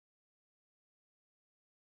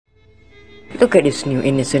Look at this new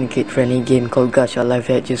innocent kid-friendly game called Gacha Life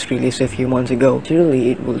that just released a few months ago.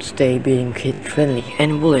 Surely it will stay being kid-friendly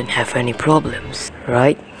and wouldn't have any problems,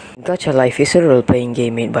 right? Gacha Life is a role-playing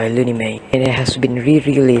game made by Lunime, and it has been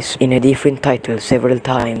re-released in a different title several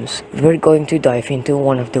times. We're going to dive into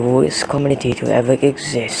one of the worst community to ever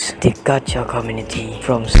exist, the Gacha community.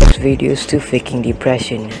 From sex videos to faking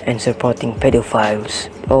depression and supporting pedophiles.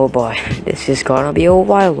 Oh boy, this is gonna be a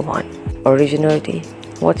wild one. Originality?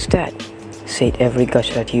 What's that? Said every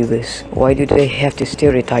Gacha tubers. Why do they have to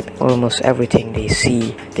stereotype almost everything they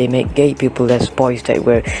see? They make gay people as boys that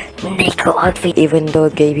wear Nico outfits, even though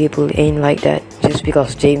gay people ain't like that. Just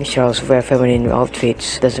because James Charles wear feminine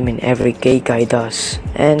outfits doesn't mean every gay guy does.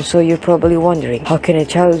 And so you're probably wondering, how can a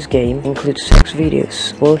child's game include sex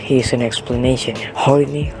videos? Well, here's an explanation.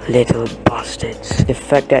 Horny little bastards. The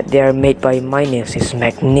fact that they are made by minors is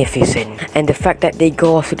magnificent, and the fact that they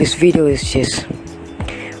go after this video is just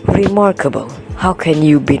remarkable. How can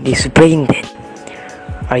you be this brain dead?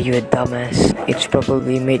 Are you a dumbass? It's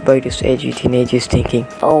probably made by those edgy teenagers thinking,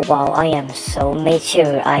 oh wow, I am so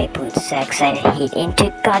mature, I put sex and hate into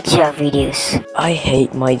gacha videos. I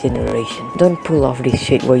hate my generation. Don't pull off this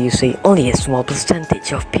shit where you say only a small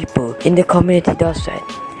percentage of people in the community does that.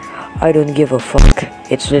 I don't give a fuck.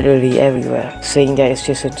 It's literally everywhere. Saying that it's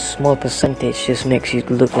just a small percentage just makes you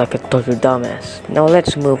look like a total dumbass. Now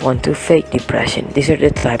let's move on to fake depression. These are the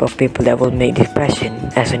type of people that will make depression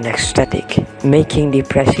as an aesthetic, making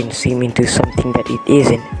depression seem into something that it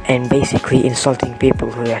isn't, and basically insulting people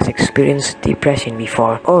who has experienced depression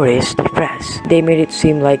before or is depressed. They made it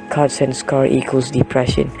seem like cuts and scar equals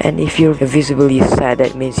depression, and if you're visibly sad,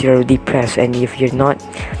 that means you're depressed, and if you're not,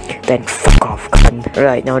 then fuck off, cunt.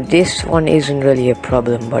 Right, now this one isn't really a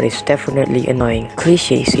problem, but it's definitely annoying.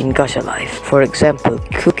 Cliches in Gacha Life. For example,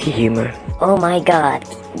 cookie humor. Oh my god,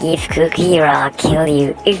 give cookie or I'll kill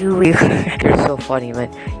you. You're so funny, man.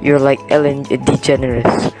 You're like Ellen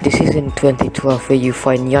DeGeneres. This is in 2012 where you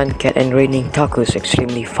find Yan Cat and raining tacos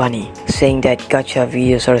extremely funny. Saying that gacha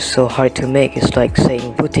videos are so hard to make is like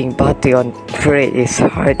saying putting butter on bread is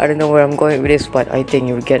hard. I don't know where I'm going with this, but I think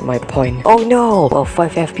you'll get my point. Oh no! A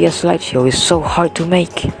 5 FPS slideshow is so hard to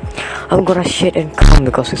make. I'm gonna shit and come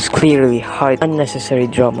because it's clearly hard. Unnecessary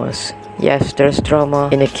dramas. Yes, there's drama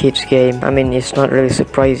in a kid's game. I mean, it's not really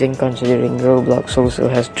surprising considering Roblox also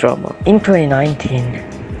has drama. In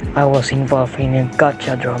 2019, I was involved in a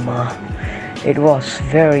gacha drama. It was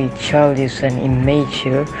very childish and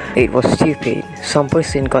immature. It was stupid. Some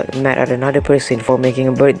person got mad at another person for making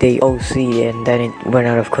a birthday OC, and then it went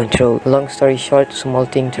out of control. Long story short, small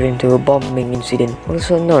thing turned into a bombing incident,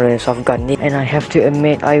 also known as Afghanistan. And I have to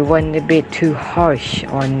admit, I went a bit too harsh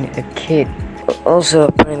on a kid. Also,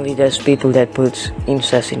 apparently there's people that puts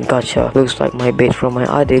incest in gacha. Looks like my bait from my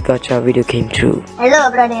other gacha video came true. Hello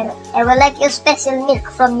brother, I would like your special milk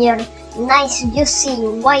from your nice juicy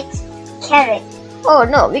white carrot. Oh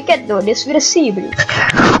no, we can't do this with a sibling.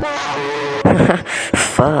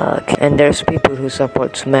 Fuck. And there's people who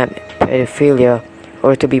support SMAP, pedophilia,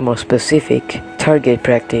 or to be more specific, target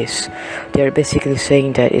practice. They're basically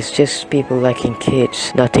saying that it's just people liking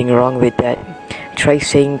kids. Nothing wrong with that. Try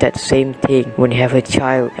saying that same thing when you have a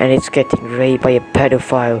child and it's getting raped by a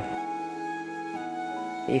pedophile.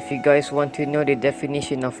 If you guys want to know the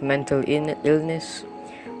definition of mental illness,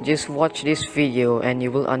 just watch this video and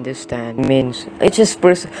you will understand. It means it's just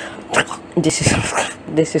this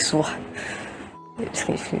is what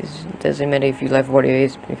it doesn't matter if you like what it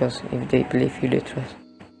is, because if they believe you, they trust.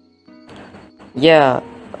 Yeah,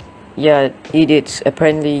 idiots.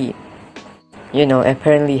 Apparently, you know,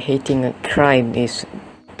 apparently hating a crime is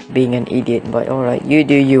being an idiot, but alright, you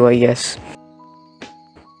do you, I guess.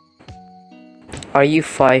 Are you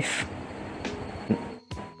 5?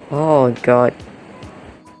 Oh god.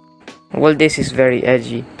 Well, this is very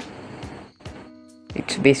edgy.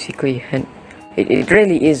 It's basically it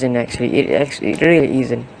really isn't actually. It really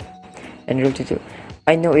isn't. And real to do,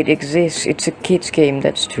 I know it exists. It's a kid's game,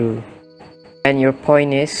 that's true. And your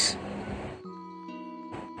point is,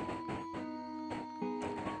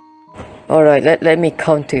 alright, let me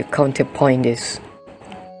counterpoint this.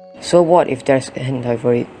 So what if there's a hentai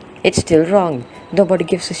for it? It's still wrong. Nobody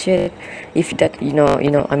gives a shit. If that, you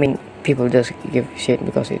know, I mean, people does give a shit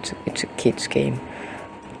because it's a kid's game.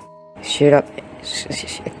 Shut up.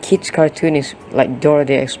 A kid's cartoon is like Dora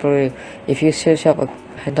the Explorer. If you search up a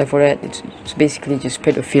hentai for that, it's basically just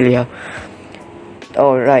pedophilia.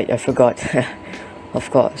 Oh right, I forgot. Of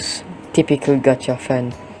course, typical gacha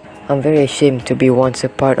fan. I'm very ashamed to be once a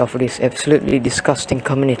part of this absolutely disgusting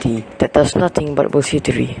community that does nothing but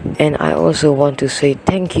bullshittery. And I also want to say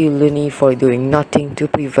thank you, Looney, for doing nothing to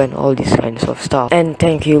prevent all these kinds of stuff. And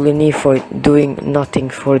thank you, Looney, for doing nothing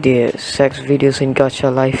for the sex videos in Gacha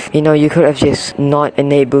Life. You know, you could have just not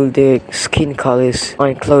enabled the skin colors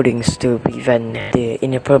on clothing to prevent the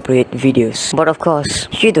inappropriate videos. But of course,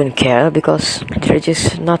 you don't care because they're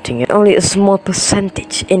just nothing. Only a small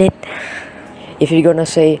percentage in it. If you're gonna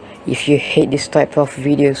say, if you hate this type of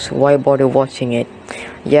videos, why bother watching it?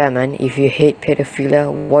 Yeah man, if you hate pedophilia,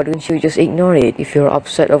 why don't you just ignore it? If you're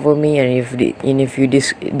upset over me and if you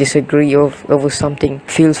disagree over something,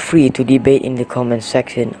 feel free to debate in the comment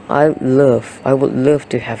section. I would love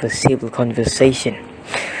to have a civil conversation.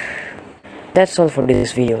 That's all for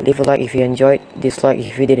this video. Leave a like if you enjoyed, dislike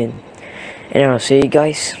if you didn't. And I'll see you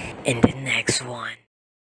guys in the next one.